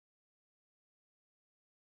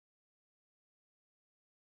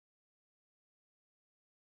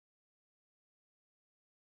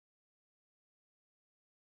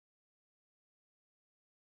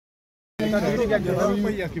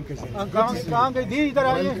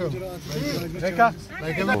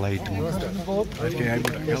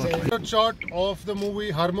Shot of the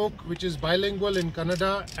movie Harmuk, which is bilingual in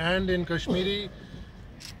Kannada and in Kashmiri.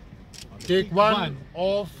 Take one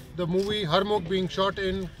of the movie Harmuk being shot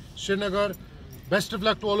in Srinagar. Best of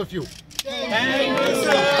luck to all of you.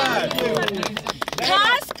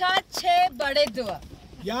 खास छे बड़े दुआ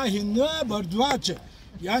या हिंदू बर्दवाच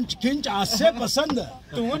यांच किंच आसे पसंद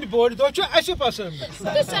तुन बोर्ड दो छु ऐसे पसंद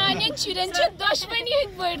तो साने चिरंज दुश्मनी एक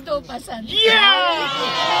बोर्ड दो पसंद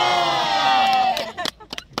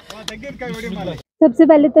सबसे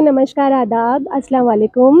पहले तो नमस्कार, आदाब, अस्सलाम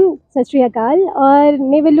वालेकुम, सत श्री अकाल और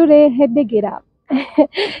नेवेलू रे हेड्डे गिरा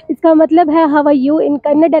इसका मतलब है how are you in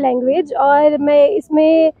Kannada language. और मैं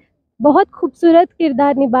इसमें बहुत खूबसूरत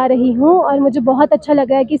किरदार निभा रही हूँ और मुझे बहुत अच्छा लग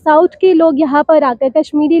रहा है कि साउथ के लोग यहाँ पर आकर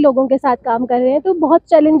कश्मीरी लोगों के साथ काम कर रहे हैं, तो बहुत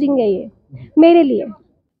चैलेंजिंग है ये मेरे लिए।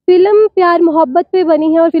 फ़िल्म प्यार मोहब्बत पे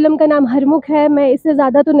बनी है और फिल्म का नाम हरमुख है। मैं इससे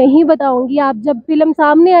ज़्यादा तो नहीं बताऊंगी, आप जब फिल्म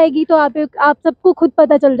सामने आएगी तो आप सबको खुद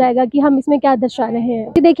पता चल जाएगा कि हम इसमें क्या दर्शा रहे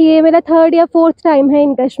हैं। देखिए, ये मेरा 3rd या 4th टाइम है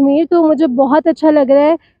इन कश्मीर, तो मुझे बहुत अच्छा लग रहा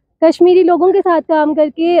है कश्मीरी लोगों के साथ काम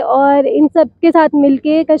करके और इन सब के साथ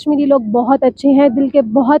मिलके। कश्मीरी लोग बहुत अच्छे हैं, दिल के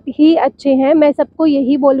बहुत ही अच्छे हैं। मैं सबको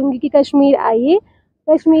यही बोलूँगी कि कश्मीर आइए,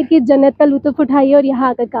 कश्मीर की जन्नत का लुत्फ़ उठाइए और यहाँ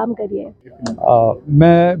आकर काम करिए।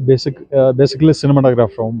 मैं बेसिकली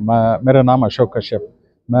सिनेमाटोग्राफर हूँ। मेरा नाम अशोक कश्यप।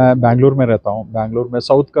 मैं बेंगलुरु में रहता हूँ। बेंगलुरु में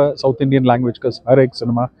साउथ इंडियन लैंग्वेज का हर एक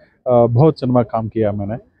बहुत सिनेमा काम किया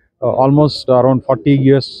मैंने। ऑलमोस्ट अराउंड 40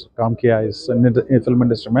 इयर्स काम किया इस फिल्म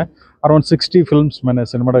इंडस्ट्री में। अराउंड 60 फिल्म्स मैंने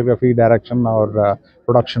सिनेमाटोग्राफी, डायरेक्शन और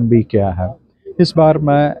प्रोडक्शन भी किया है। इस बार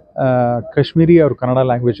मैं कश्मीरी और कन्नड़ा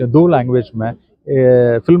लैंग्वेज, 2 लैंग्वेज में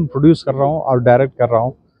फिल्म प्रोड्यूस कर रहा हूँ और डायरेक्ट कर रहा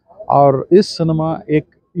हूँ। और इस सिनेमा एक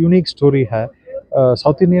यूनिक स्टोरी है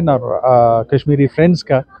साउथ इंडियन और कश्मीरी फ्रेंड्स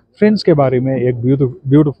के बारे में। एक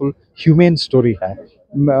ब्यूटीफुल ह्यूमन स्टोरी है।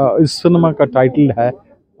 इस सिनेमा का टाइटल है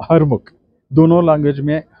हरमुख। दोनों लैंग्वेज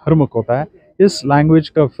में हरमुख होता है। इस लैंग्वेज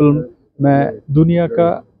का फिल्म मैं दुनिया का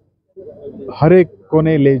हर एक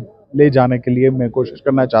कोने ले जाने के लिए मैं कोशिश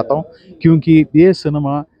करना चाहता हूँ, क्योंकि ये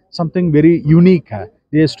सिनेमा समथिंग वेरी यूनिक है।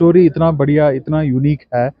 ये स्टोरी इतना बढ़िया, इतना यूनिक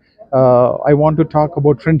है। I want to talk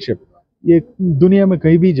about friendship. ये दुनिया में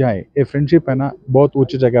कहीं भी जाए, ये फ्रेंडशिप है ना, बहुत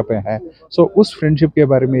ऊंची जगह पे है। सो उस फ्रेंडशिप के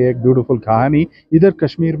बारे में एक ब्यूटीफुल कहानी इधर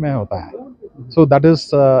कश्मीर में होता है। So that is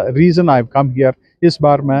reason I have come here. इस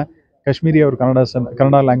बार मैं कश्मीरी और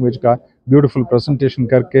कन्नड़ा लैंग्वेज का ब्यूटीफुल प्रेजेंटेशन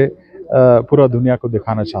करके पूरा दुनिया को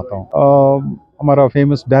दिखाना चाहता हूँ। हमारा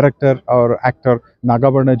फेमस डायरेक्टर और एक्टर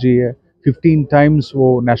नागाभरण जी है। 15 टाइम्स वो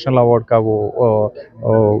नेशनल अवार्ड का वो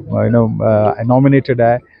नॉमिनेटेड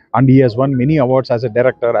है, and he has won many awards as a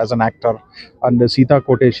director, as an actor. And Sita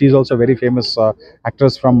Kote, she is also a very famous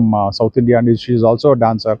actress from South India, and she is also a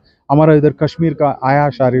dancer. हमारा इधर कश्मीर का आया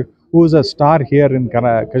Sharif, who is a star here in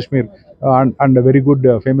Kashmir, and a very good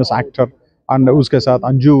famous actor. And उसके साथ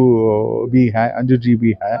अंजू भी है, अंजू जी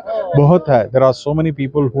भी है, बहुत है। There are so many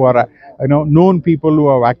people who are known people who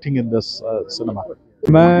are acting in this cinema.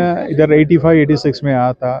 मैं इधर 85-86 में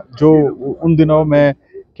आया था। जो उन दिनों में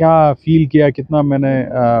क्या फील किया, कितना मैंने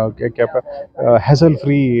हैसल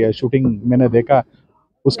फ्री शूटिंग मैंने देखा।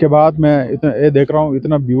 उसके बाद मैं ये देख रहा हूँ,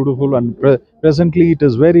 इतना beautiful and presently it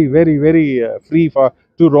is very very very free for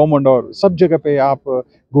to Rome and. और सब जगह पे आप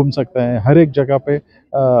घूम सकते हैं, हर एक जगह पे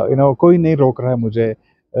कोई नहीं रोक रहा है मुझे।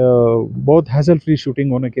 बहुत हैसल फ्री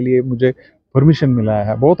शूटिंग होने के लिए मुझे परमिशन मिला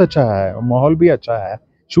है। बहुत अच्छा है, माहौल भी अच्छा है,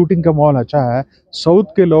 शूटिंग का माहौल अच्छा है। साउथ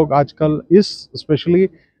के लोग आजकल स्पेशली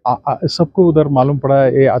सबको उधर मालूम पड़ा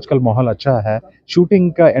है ये आजकल माहौल अच्छा है,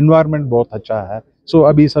 शूटिंग का एनवायरनमेंट बहुत अच्छा है। सो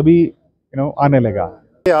अभी सभी आने लगा।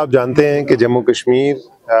 आप जानते हैं कि जम्मू कश्मीर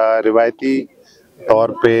रिवायती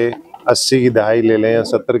तौर पे 80 की दहाई ले लें या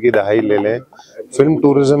 70 की दहाई ले लें, फिल्म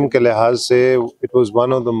टूरिज्म के लिहाज से it was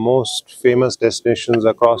one of the most famous destinations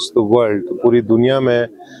across the world. पूरी दुनिया में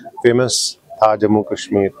फेमस था जम्मू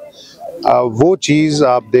कश्मीर। वो चीज़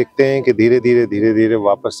आप देखते हैं कि धीरे धीरे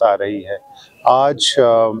वापस आ रही है। आज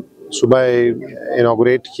सुबह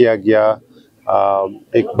इनॉग्रेट किया गया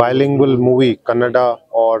एक बाइलिंगुअल मूवी कन्नड़ा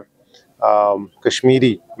और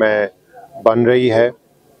कश्मीरी में बन रही है,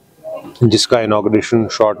 जिसका इनॉग्रेशन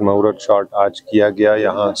शॉट, मुहूर्त शॉट आज किया गया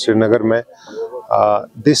यहाँ श्रीनगर में।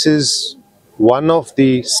 This is one of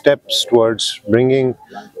the steps towards bringing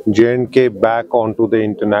J&K back onto the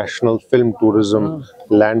international film tourism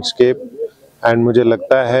landscape. And मुझे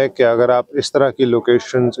लगता है कि अगर आप इस तरह की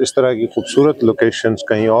लोकेशंस, इस तरह की खूबसूरत लोकेशंस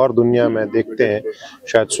कहीं और दुनिया में देखते हैं,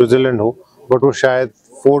 शायद स्विट्ज़रलैंड हो, बट वो शायद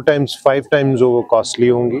 4 टाइम्स 5 टाइम्स वो कॉस्टली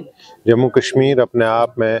होंगी। जम्मू कश्मीर अपने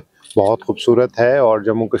आप में बहुत खूबसूरत है और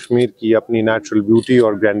जम्मू कश्मीर की अपनी नेचुरल ब्यूटी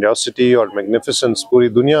और ग्रैंडियोसिटी और मैग्निफिसेंस पूरी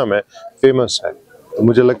दुनिया में फेमस है। तो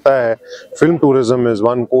मुझे लगता है film tourism is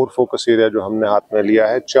one core focus area जो हमने हाथ में लिया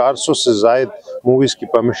है। 400 से ज़ायद मूवीज़ की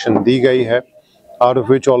परमिशन दी गई है, out of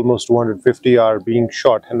which almost 250 are being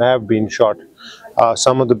shot and have been shot.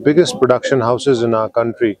 Some of the biggest production houses in our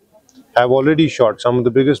country have already shot. Some of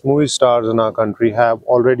the biggest movie stars in our country have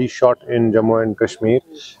already shot in Jammu and Kashmir,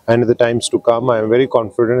 and in the times to come I am very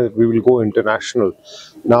confident that we will go international.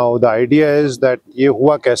 Now the idea is that ये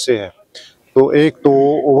हुआ कैसे है, तो एक तो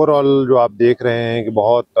overall जो आप देख रहे हैं कि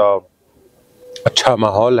बहुत अच्छा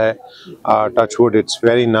माहौल है, touch wood, it's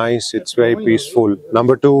very nice, it's very peaceful.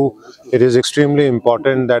 Number two, it is extremely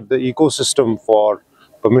important that the ecosystem for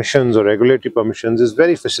permissions or regulatory permissions is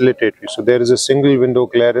very facilitatory. So there is a single window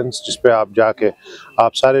clearance जिस पे आप जाके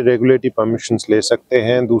आप सारे regulatory permissions ले सकते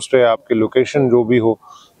हैं, दूसरे आपके location जो भी हो.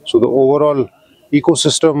 So the overall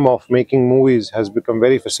ecosystem of making movies has become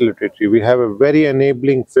very facilitatory. We have a very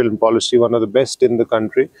enabling film policy, one of the best in the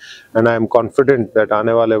country, and I am confident that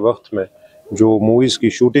आने वाले वक्त में जो movies की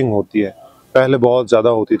shooting होती है, पहले बहुत ज़्यादा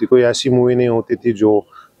होती थी, कोई ऐसी मूवी नहीं होती थी जो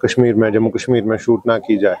कश्मीर में, जम्मू कश्मीर में शूट ना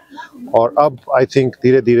की जाए, और अब आई थिंक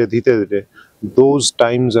धीरे धीरे those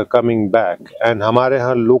times are coming back. And हमारे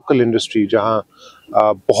यहाँ लोकल इंडस्ट्री जहाँ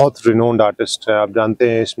बहुत रिनोन्ड आर्टिस्ट हैं, आप जानते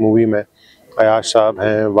हैं इस मूवी में अयाश साहब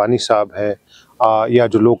हैं, वानी साहब हैं, या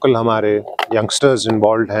जो लोकल हमारे यंगस्टर्स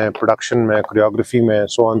इन्वॉल्व हैं प्रोडक्शन में, कोरियोग्राफी में,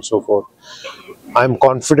 so on so fourth. I am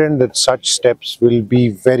confident that such steps will be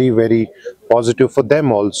very very positive for them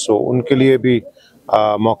also. उनके लिए भी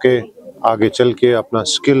मौके आगे चल के अपना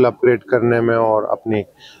स्किल अपग्रेड करने में और अपनी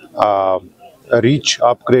रीच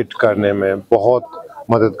अपग्रेड करने में बहुत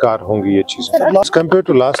मददगार होंगी ये चीज़ें। As compared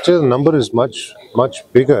to last year, the number is much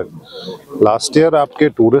bigger. Last year आपके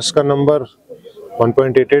टूरिस्ट का नंबर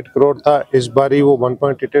 1.88 करोड़ था, इस बारी वो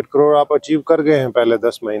 1.88 करोड़ आप अचीव कर गए हैं पहले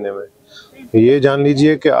 10 महीने में। ये जान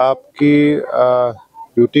लीजिए कि आपकी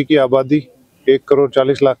यूटी की आबादी 1 करोड़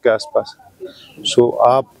 40 लाख के आसपास। सो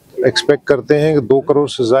आप एक्सपेक्ट करते हैं कि 2 करोड़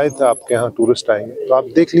से ज़ायद आपके यहाँ टूरिस्ट आएंगे। तो आप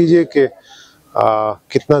देख लीजिए कि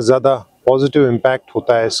कितना ज़्यादा पॉजिटिव इम्पैक्ट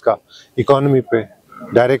होता है इसका इकोनॉमी पे,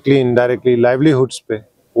 डायरेक्टली इनडायरेक्टली लाइवलीहुड्स पे,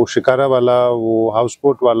 वो शिकारा वाला, वो हाउस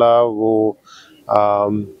बोट वाला, वो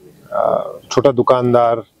छोटा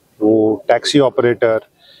दुकानदार, वो taxi operator,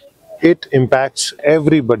 it impacts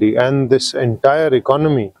everybody and this entire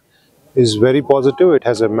economy is very positive. It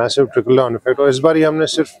has a massive trickle down effect. और इस बार हमने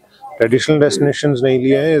सिर्फ ट्रेडिशनल डेस्टिनेशंस नहीं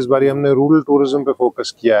लिए हैं, इस बार हमने रूरल टूरिज्म पे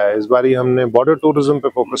फोकस किया है, इस बार हमने बॉर्डर टूरिज्म पे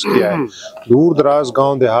फोकस किया है। दूर दराज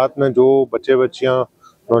गांव देहात में जो बच्चे बच्चियां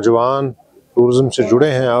नौजवान टूरिज्म से जुड़े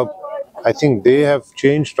हैं, अब I think they have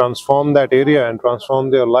changed, transformed that area and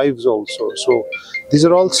transformed their lives also. So these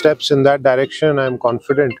are all steps in that direction. I am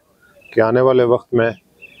confident कि आने वाले वक्त में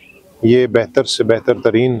ये बेहतर से बेहतर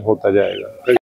तरीन होता जाएगा।